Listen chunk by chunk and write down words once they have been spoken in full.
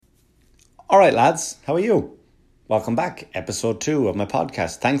All right, lads, how are you? Welcome back, episode 2 of my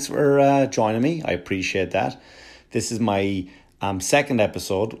podcast. Thanks for joining me. I appreciate that. This is my second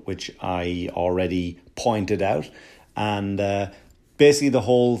episode, which I already pointed out. And basically the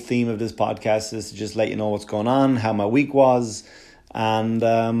whole theme of this podcast is to just let you know what's going on, how my week was, and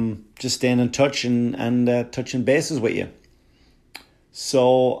just staying in touch and touching bases with you.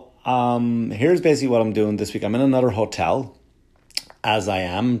 So here's basically what I'm doing this week. I'm in another hotel, as I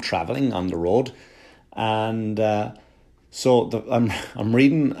am traveling on the road, and I'm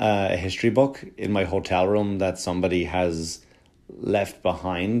reading a history book in my hotel room that somebody has left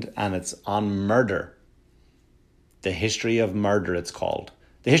behind, and it's on murder. The history of murder, it's called.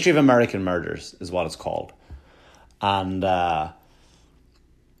 The history of American murders is what it's called. And do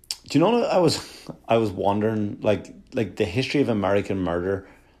you know what I was wondering, like the history of American murder,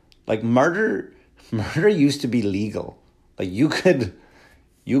 like murder used to be legal. Like you could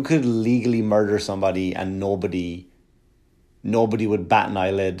legally murder somebody and nobody would bat an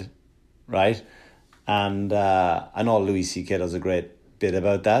eyelid, right? And I know Louis C.K. does a great bit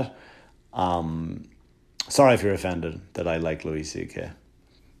about that. Sorry if you're offended that I like Louis C.K.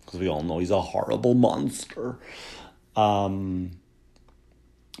 because we all know he's a horrible monster. But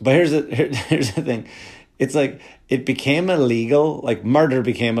here's the thing. It's like it became illegal, like murder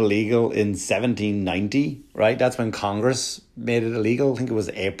became illegal in 1790, right? That's when Congress made it illegal. I think it was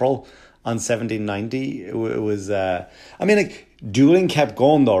April on 1790. It was, dueling kept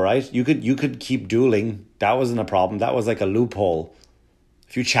going though, right? You could keep dueling. That wasn't a problem. That was like a loophole.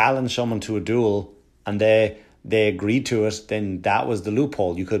 If you challenge someone to a duel and they agreed to it, then that was the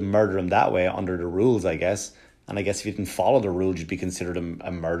loophole. You could murder them that way under the rules, I guess. And I guess if you didn't follow the rules, you'd be considered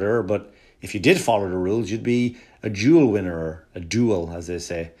a murderer. But if you did follow the rules, you'd be a duel winner, or a duel, as they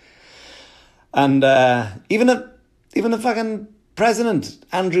say. And even the fucking president,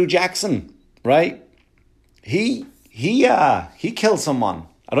 Andrew Jackson, right? He killed someone.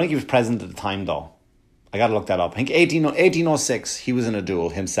 I don't think he was president at the time, though. I got to look that up. I think 1806, he was in a duel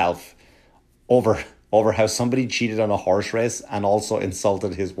himself over how somebody cheated on a horse race and also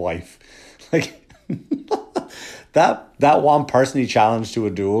insulted his wife. Like... That one person he challenged to a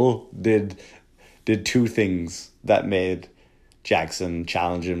duel did two things that made Jackson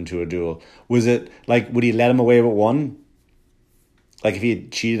challenge him to a duel. Was it like, would he let him away with one? Like if he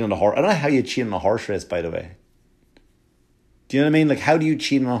had cheated on a horse, I don't know how you cheat on a horse race, by the way. Do you know what I mean? Like, how do you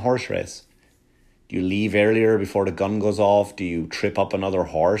cheat on a horse race? Do you leave earlier before the gun goes off? Do you trip up another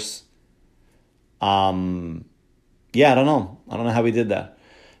horse? Yeah, I don't know. I don't know how he did that.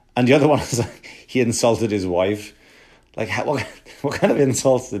 And the other one was like, he insulted his wife. Like, what kind of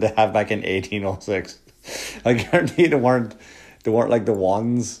insults did they have back in 1806? I guarantee they weren't like the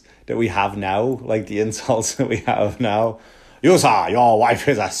ones that we have now, like the insults that we have now. You sir, your wife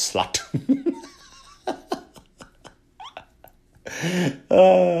is a slut.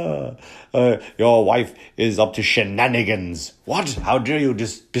 Your wife is up to shenanigans. What? How dare you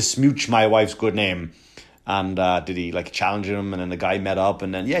just besmooch my wife's good name? And did he like challenge him? And then the guy met up,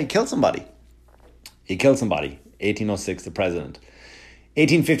 and then he killed somebody. 1806, the president.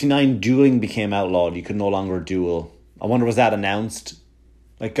 1859, dueling became outlawed. You could no longer duel. I wonder, was that announced?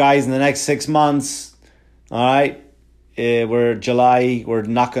 Like, guys, in the next 6 months, all right, we're July, we're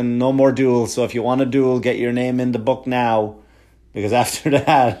knocking no more duels. So if you want to duel, get your name in the book now, because after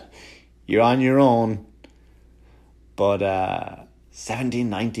that, you're on your own. But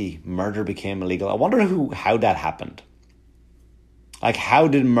 1790, murder became illegal. I wonder how that happened. Like, how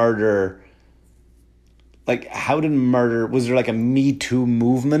did murder, was there like a Me Too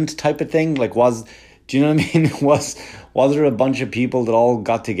movement type of thing? Like, do you know what I mean? Was there a bunch of people that all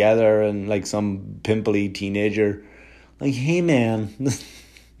got together and like some pimply teenager, like, hey man,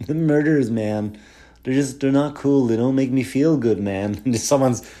 the murders, man, they're not cool. They don't make me feel good, man. And just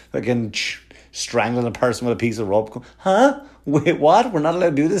someone's fucking strangling a person with a piece of rope. Huh? Wait, what? We're not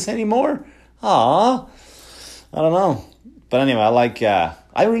allowed to do this anymore? Aw. I don't know. But anyway,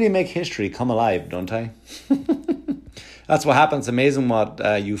 I really make history come alive, don't I? That's what happens. Amazing what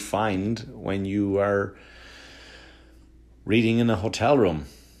you find when you are reading in a hotel room.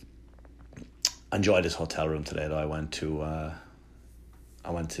 I enjoyed this hotel room today, though. I went to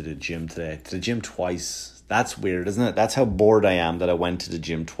the gym today. To the gym twice. That's weird, isn't it? That's how bored I am that I went to the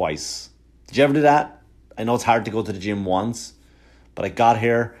gym twice. Did you ever do that? I know it's hard to go to the gym once, but I got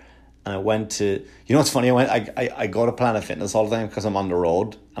here and I went to, you know what's funny? I go to Planet Fitness all the time because I'm on the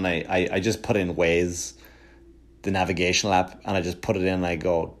road, and I just put in Waze, the navigational app, and I just put it in and I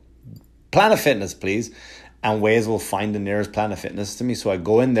go, Planet Fitness, please. And Waze will find the nearest Planet Fitness to me. So I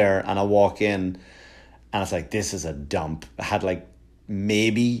go in there and I walk in and it's like, this is a dump. I had like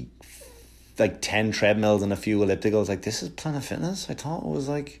maybe like 10 treadmills and a few ellipticals. Like, this is Planet Fitness? I thought it was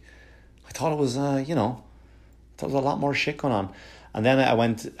there was a lot more shit going on. And then I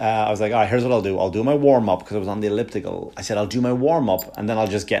went, I was like, all right, here's what I'll do. I'll do my warm-up because I was on the elliptical. I said, I'll do my warm-up and then I'll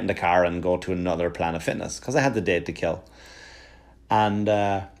just get in the car and go to another Planet Fitness because I had the day to kill. And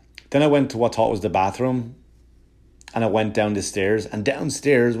then I went to what I thought was the bathroom and I went down the stairs. And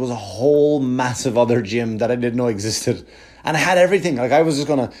downstairs was a whole massive other gym that I didn't know existed. And I had everything. Like, I was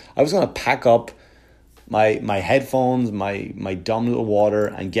going to pack up my headphones, my dumb little water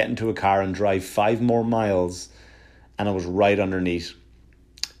and get into a car and drive 5 more miles. And I was right underneath.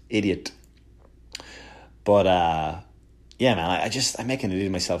 Idiot. But yeah, man, I make an idiot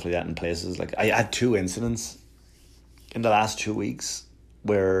of myself like that in places. Like, I had 2 incidents in the last 2 weeks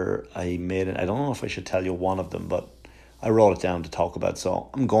where I made it. I don't know if I should tell you one of them, but I wrote it down to talk about,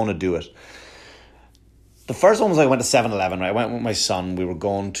 so I'm going to do it. The first one was I went to 7-Eleven, right? I went with my son. We were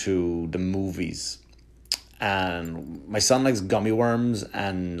going to the movies. And my son likes gummy worms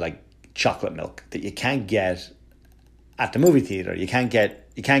and like chocolate milk that you can't get at the movie theater. You can't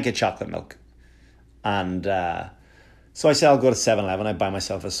get chocolate milk. And so I said, I'll go to 7-Eleven. I buy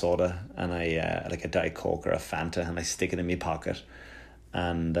myself a soda and I like a Diet Coke or a Fanta, and I stick it in my pocket.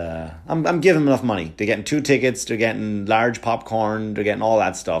 And I'm giving them enough money. They're getting 2 tickets. They're getting large popcorn. They're getting all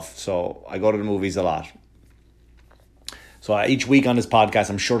that stuff. So I go to the movies a lot. So each week on this podcast,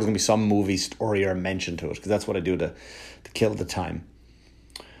 I'm sure there's going to be some movie story or mention to it because that's what I do to kill the time.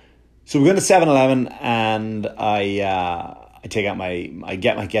 So we're going to 7-Eleven and I take out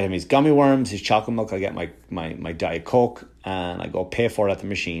get him his gummy worms, his chocolate milk. I get my Diet Coke and I go pay for it at the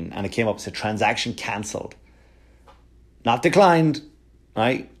machine. And it came up, said transaction cancelled. Not declined,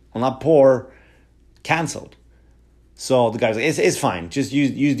 right? I'm not poor, cancelled. So the guy's like, it's fine. Just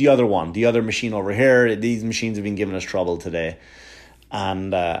use the other one, the other machine over here. These machines have been giving us trouble today.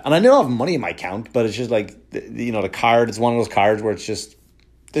 And I know I have money in my account, but it's just like, the card, it's one of those cards where it's just,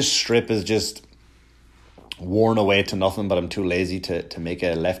 this strip is just worn away to nothing, but I'm too lazy to make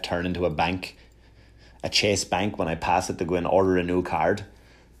a left turn into a bank, a Chase Bank when I pass it to go and order a new card.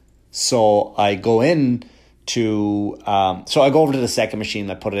 So I go in so I go over to the second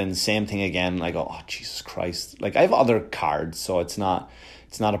machine, I put it in, same thing again. I go, oh, Jesus Christ. Like, I have other cards, so it's not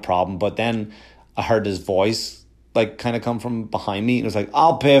a problem. But then I heard his voice, like, kind of come from behind me. And it was like,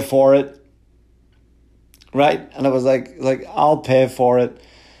 I'll pay for it. Right? And I was like, I'll pay for it.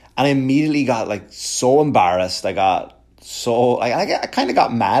 And I immediately got, like, so embarrassed. I kind of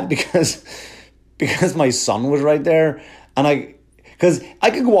got mad because my son was right there. And because I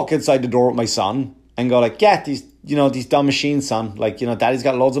could walk outside the door with my son and go like, yeah, these dumb machines, son. Like, daddy's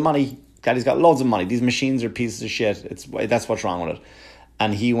got loads of money. Daddy's got loads of money. These machines are pieces of shit. That's what's wrong with it.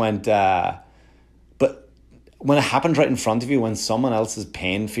 And he went, but when it happens right in front of you, when someone else is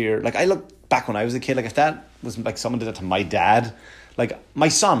paying for your, like, I look back when I was a kid, like, if that was like someone did that to my dad, like my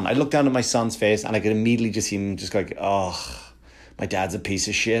son, I looked down at my son's face and I could immediately just see him just like, oh, my dad's a piece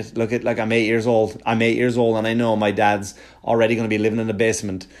of shit. Look at, like, I'm 8 years old and I know my dad's already going to be living in the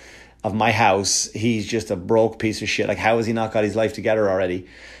basement of my house. He's just a broke piece of shit. Like, how has he not got his life together already?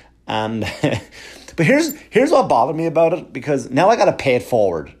 And but here's what bothered me about it, because now I got to pay it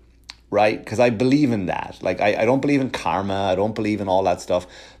forward, right? Because I believe in that. Like, I don't believe in karma. I don't believe in all that stuff.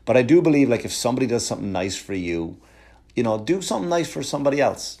 But I do believe, like, if somebody does something nice for you, do something nice for somebody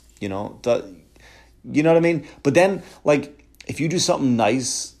else. You know what I mean? But then, like, if you do something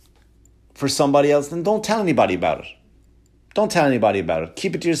nice for somebody else, then don't tell anybody about it. Don't tell anybody about it.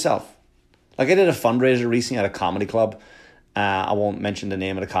 Keep it to yourself. Like, I did a fundraiser recently at a comedy club. I won't mention the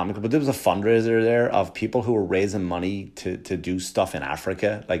name of the comedy club, but there was a fundraiser there of people who were raising money to do stuff in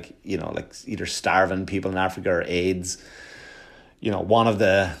Africa. Like, like either starving people in Africa or AIDS. One of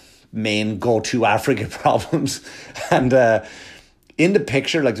the main go-to Africa problems. And in the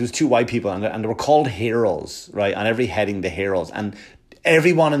picture, like, there was 2 white people and they were called heroes, right? On every heading, the heroes. And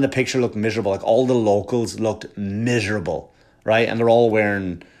everyone in the picture looked miserable. Like, all the locals looked miserable. Right, and they're all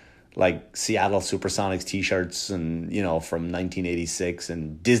wearing like Seattle Supersonics t-shirts and from 1986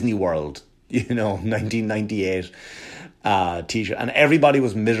 and Disney World 1998 t-shirt, and everybody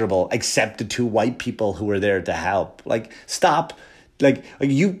was miserable except the 2 white people who were there to help. Like, stop. Like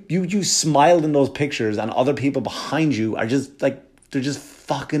you smiled in those pictures, and other people behind you are just like, they're just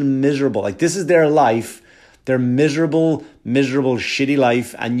fucking miserable. Like, this is their life, their miserable shitty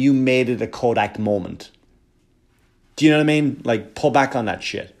life, and you made it a Kodak moment. Do you know what I mean? Like, pull back on that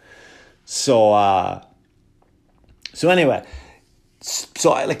shit. So anyway, but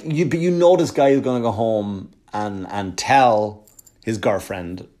this guy is going to go home and tell his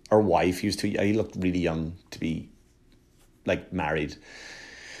girlfriend or wife. He looked really young to be, like, married.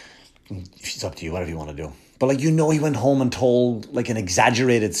 it's up to you, whatever you want to do. But like, you know, he went home and told like an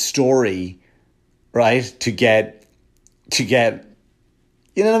exaggerated story, right? To get, you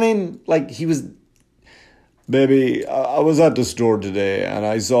know what I mean? Like he was, baby, I was at the store today and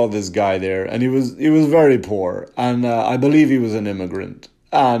I saw this guy there and he was very poor. And I believe he was an immigrant.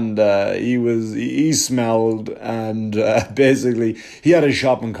 And he smelled and basically he had a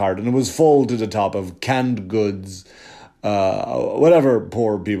shopping cart and it was full to the top of canned goods, whatever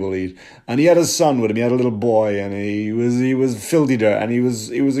poor people eat. And he had a son with him. He had a little boy, and he was filthy there. And he was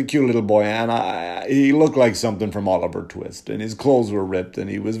a cute little boy, and he looked like something from Oliver Twist. And his clothes were ripped, and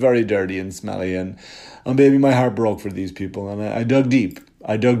he was very dirty and smelly. And baby, my heart broke for these people. And I dug deep.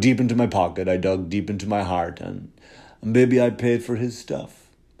 I dug deep into my pocket. I dug deep into my heart, and baby, I paid for his stuff.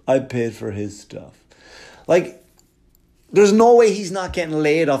 I paid for his stuff. Like, there's no way he's not getting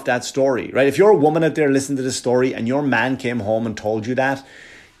laid off that story, right? If you're a woman out there listening to this story and your man came home and told you that,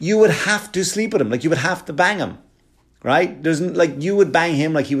 you would have to sleep with him. Like, you would have to bang him, right? You would bang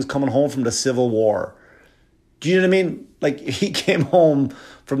him like he was coming home from the Civil War. Do you know what I mean? Like, he came home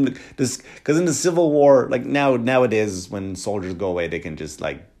from this, because in the Civil War, like nowadays when soldiers go away, they can just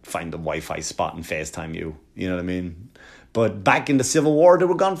like find the Wi-Fi spot and FaceTime you. You know what I mean? But back in the Civil War, they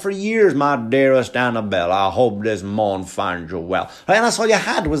were gone for years. My dearest Annabelle, I hope this morn finds you well. Right? And that's all you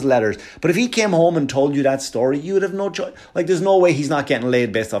had was letters. But if he came home and told you that story, you would have no choice. Like, there's no way he's not getting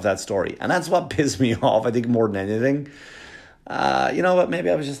laid based off that story. And that's what pissed me off, I think, more than anything. You know what? Maybe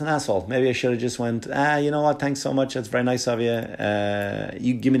I was just an asshole. Maybe I should have just went, you know what? Thanks so much. That's very nice of you.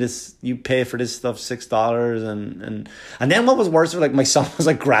 You give me this, you pay for this stuff $6. And then what was worse, like my son was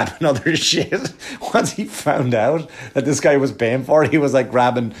like grabbing other shit. Once he found out that this guy was paying for it, he was like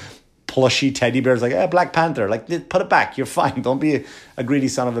grabbing plushy teddy bears, like, Black Panther, like, put it back. You're fine. Don't be a greedy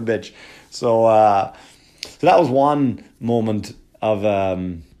son of a bitch. So that was one moment of,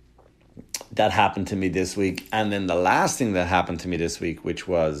 that happened to me this week. And then the last thing that happened to me this week, which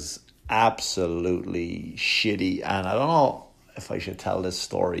was absolutely shitty. And I don't know if I should tell this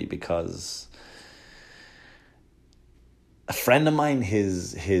story because a friend of mine,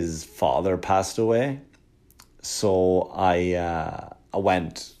 his father passed away. So I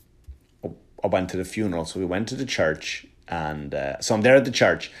went to the funeral. So we went to the church, and so I'm there at the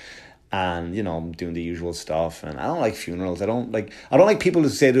church. And, you know, I'm doing the usual stuff. And I don't like funerals. I don't like people who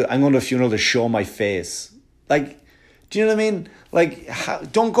say, I'm going to a funeral to show my face. Like, do you know what I mean? Like,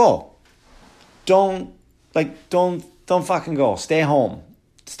 don't go. Don't fucking go. Stay home.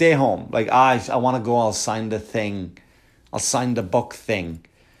 Stay home. Like, I want to go. I'll sign the thing. I'll sign the book thing.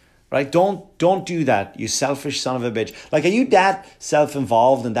 Right? Don't do that, you selfish son of a bitch. Like, are you that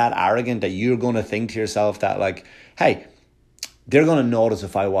self-involved and that arrogant that you're going to think to yourself that, like, hey, they're going to notice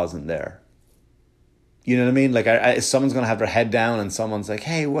if I wasn't there? You know what I mean? Like, someone's going to have their head down and someone's like,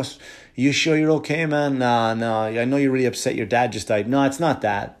 hey, what? You sure you're okay, man? No, I know you're really upset your dad just died. No, it's not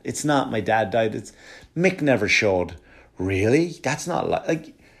that. It's not my dad died. It's Mick never showed. Really? That's not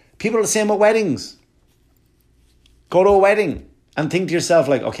like people are the same at weddings. Go to a wedding and think to yourself,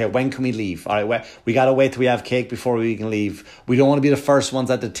 like, okay, when can we leave? All right, we got to wait till we have cake before we can leave. We don't want to be the first ones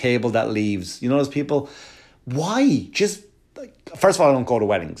at the table that leaves. You know those people? Why? Just... First of all, I don't go to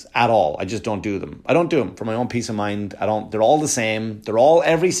weddings at all. I just don't do them. I don't do them for my own peace of mind. They're all the same.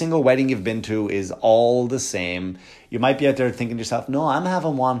 Every single wedding you've been to is all the same. You might be out there thinking to yourself, no, I'm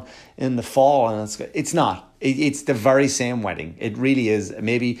having one in the fall. And it's not. It's the very same wedding. It really is.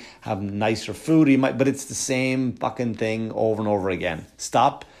 Maybe have nicer food, but it's the same fucking thing over and over again.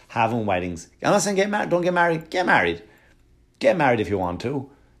 Stop having weddings. I'm not saying get married. Don't get married. Get married. Get married if you want to.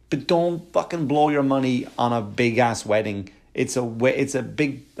 But don't fucking blow your money on a big ass wedding. It's a waste of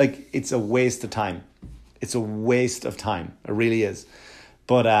time. It's a waste of time. It really is.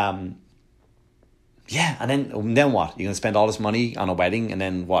 But yeah, and then what? You're gonna spend all this money on a wedding, and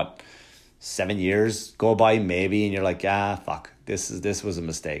then what? 7 years go by maybe, and you're like, fuck. This was a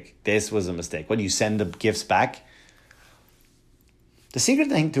mistake. This was a mistake. When you send the gifts back, the secret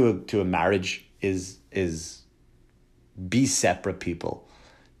thing to a marriage is be separate people.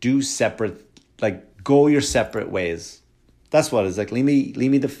 Do separate, like, go your separate ways. That's what it's like. Leave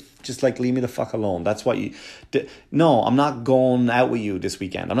me the fuck alone. That's what you... No, I'm not going out with you this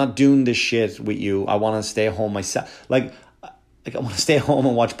weekend. I'm not doing this shit with you. I want to stay home myself. Like I want to stay home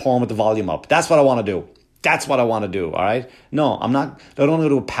and watch porn with the volume up. That's what I want to do. That's what I want to do, all right? No, I don't want to go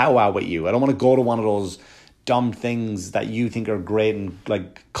to a powwow with you. I don't want to go to one of those dumb things that you think are great and,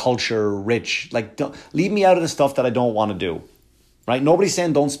 like, culture rich. Like, leave me out of the stuff that I don't want to do, right? Nobody's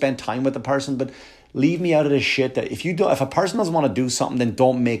saying don't spend time with the person, but... leave me out of this shit that if a person doesn't want to do something, then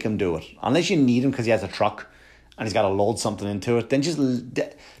don't make him do it. Unless you need him because he has a truck and he's got to load something into it, then just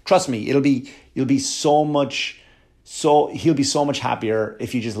trust me, he'll be so much happier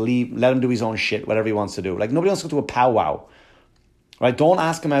if you just let him do his own shit, whatever he wants to do. Like, nobody wants to go to a powwow, right? Don't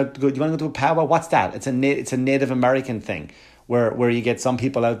ask him out. Do you want to go to a powwow? What's that? It's a Native American thing where you get some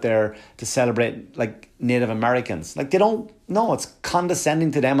people out there to celebrate like Native Americans. Like, they don't know, it's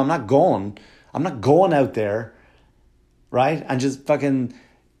condescending to them. I'm not going out there, right? And just fucking,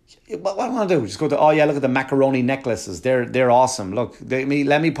 what do I want to do? Just go to, oh yeah, look at the macaroni necklaces. They're awesome. Look, let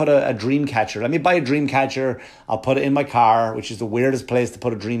me put a dream catcher. Let me buy a dream catcher. I'll put it in my car, which is the weirdest place to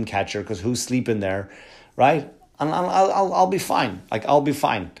put a dream catcher because who's sleeping there, right? And I'll be fine. Like, I'll be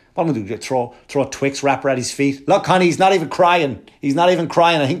fine. What am I going to do? Throw a Twix wrapper at his feet? Look, honey, he's not even crying.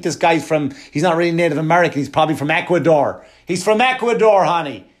 I think this guy's he's not really Native American. He's probably from Ecuador. He's from Ecuador,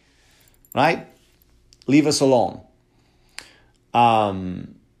 honey. Right? Leave us alone.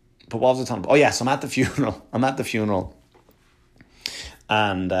 But what was I talking about? Oh, yes, I'm at the funeral.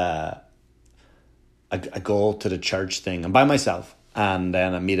 And I go to the church thing. I'm by myself. And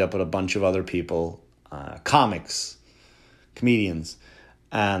then I meet up with a bunch of other people, comics, comedians.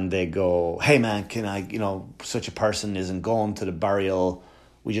 And they go, hey, man, can I, such a person isn't going to the burial.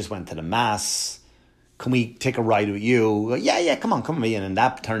 We just went to the mass. Can we take a ride with you? Yeah, come with me. And then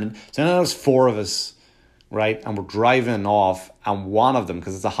that turned. So then there was 4 of us. Right, and we're driving off, and one of them,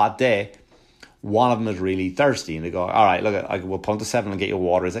 because it's a hot day, one of them is really thirsty, and they go, all right, look, we'll pull to 7 and get you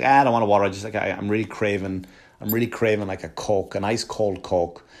water. He's like, I don't want a water. I'm really craving like a Coke, an ice cold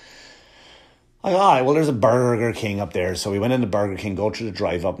Coke. Like, all right, well, there's a Burger King up there, so we went into Burger King, go through the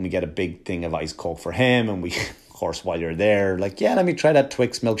drive up, and we get a big thing of ice Coke for him, and we, of course, while you're there, like, yeah, let me try that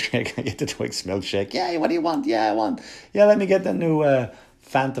Twix milkshake. I get the Twix milkshake. Yeah, what do you want? Yeah, I want. Yeah, let me get that new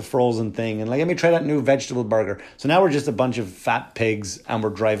Fanta frozen thing, and like, let me try that new vegetable burger. So now we're just a bunch of fat pigs, and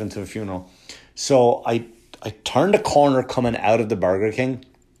we're driving to a funeral. So I turned a corner coming out of the Burger King,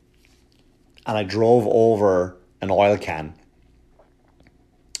 and I drove over an oil can.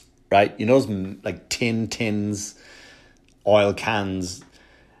 Right, those like tins, oil cans,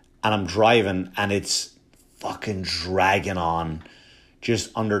 and I'm driving, and it's fucking dragging on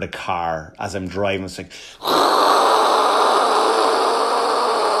just under the car as I'm driving. It's like.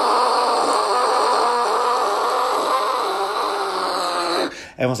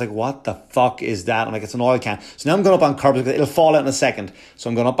 Everyone's like, what the fuck is that? I'm like, it's an oil can. So now I'm going up on curbs. It'll fall out in a second. So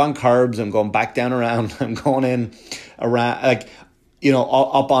I'm going up on curbs. I'm going back down around. I'm going in around, like,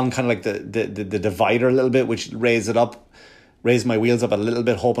 up on kind of like the divider a little bit, which raise my wheels up a little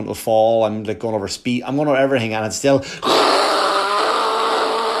bit, hoping it'll fall. I'm like going over speed. I'm going over everything, and it's still.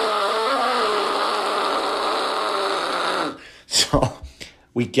 So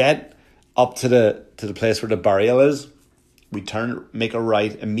we get up to the place where the burial is. We turn, make a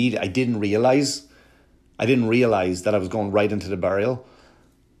right immediately. I didn't realize that I was going right into the burial.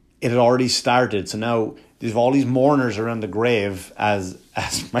 It had already started. So now there's all these mourners around the grave as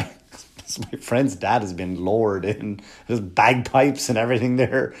my friend's dad has been lowered in. There's bagpipes and everything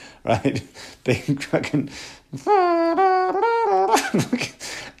there, right? Big fucking.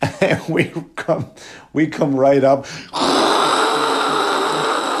 And we come right up.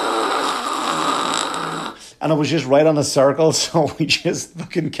 And it was just right on a circle, so we just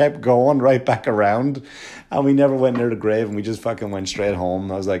fucking kept going right back around. And we never went near the grave, and we just fucking went straight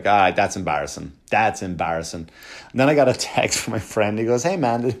home. I was like, all right, that's embarrassing. And then I got a text from my friend. He goes, hey,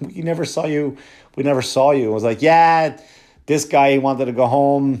 man, we never saw you. I was like, yeah, this guy wanted to go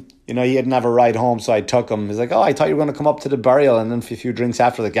home. He didn't have a ride home, so I took him. He's like, oh, I thought you were going to come up to the burial and then for a few drinks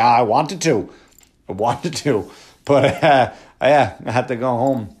after. Like, yeah, I wanted to. But, yeah, I had to go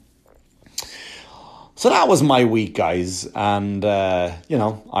home. So that was my week, guys, and I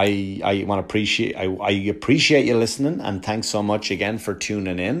appreciate you listening, and thanks so much again for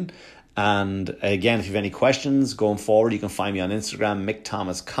tuning in. And again, if you have any questions going forward, you can find me on Instagram, Mick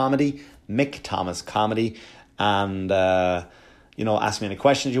Thomas Comedy, and ask me any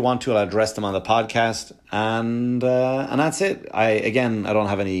questions you want to. I'll address them on the podcast, and that's it. I don't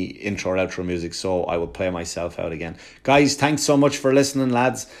have any intro or outro music, so I will play myself out again. Guys, thanks so much for listening,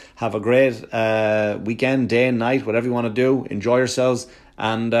 lads. Have a great weekend, day and night, whatever you want to do. Enjoy yourselves,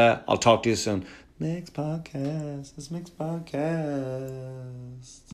 and I'll talk to you soon. Mick's Podcast.